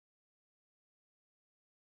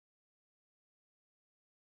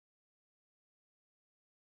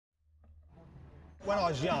When I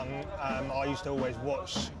was young, I used to always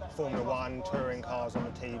watch Formula One touring cars on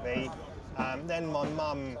the TV. Then my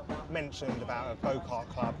mum mentioned about a go-kart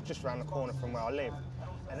club just around the corner from where I live.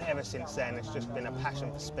 And ever since then, it's just been a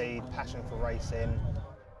passion for speed, passion for racing.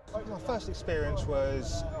 My first experience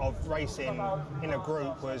of racing in a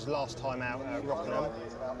group was last time out at Rockingham.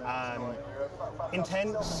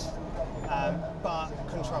 Intense, but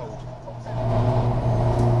controlled.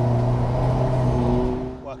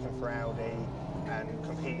 Working for Audi and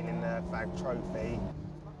competing in the VAG Trophy,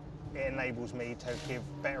 it enables me to give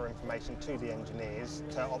better information to the engineers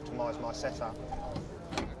to optimise my setup.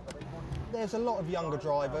 There's a lot of younger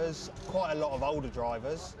drivers, quite a lot of older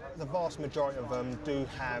drivers. The vast majority of them do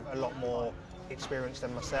have a lot more experience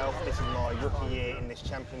than myself. This is my rookie year in this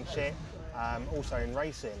championship, also in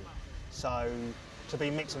racing. So to be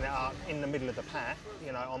mixing it up in the middle of the pack,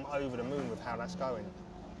 you know, I'm over the moon with how that's going.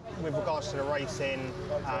 With regards to the racing,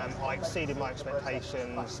 I exceeded my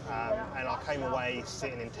expectations and I came away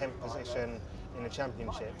sitting in 10th position in the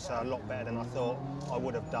championship, so a lot better than I thought I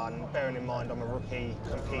would have done, bearing in mind I'm a rookie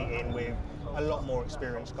competing with a lot more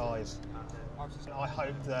experienced guys. I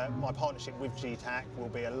hope that my partnership with Getac will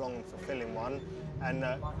be a long and fulfilling one and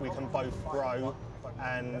that we can both grow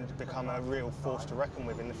and become a real force to reckon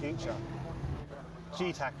with in the future.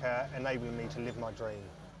 Getac are enabling me to live my dream.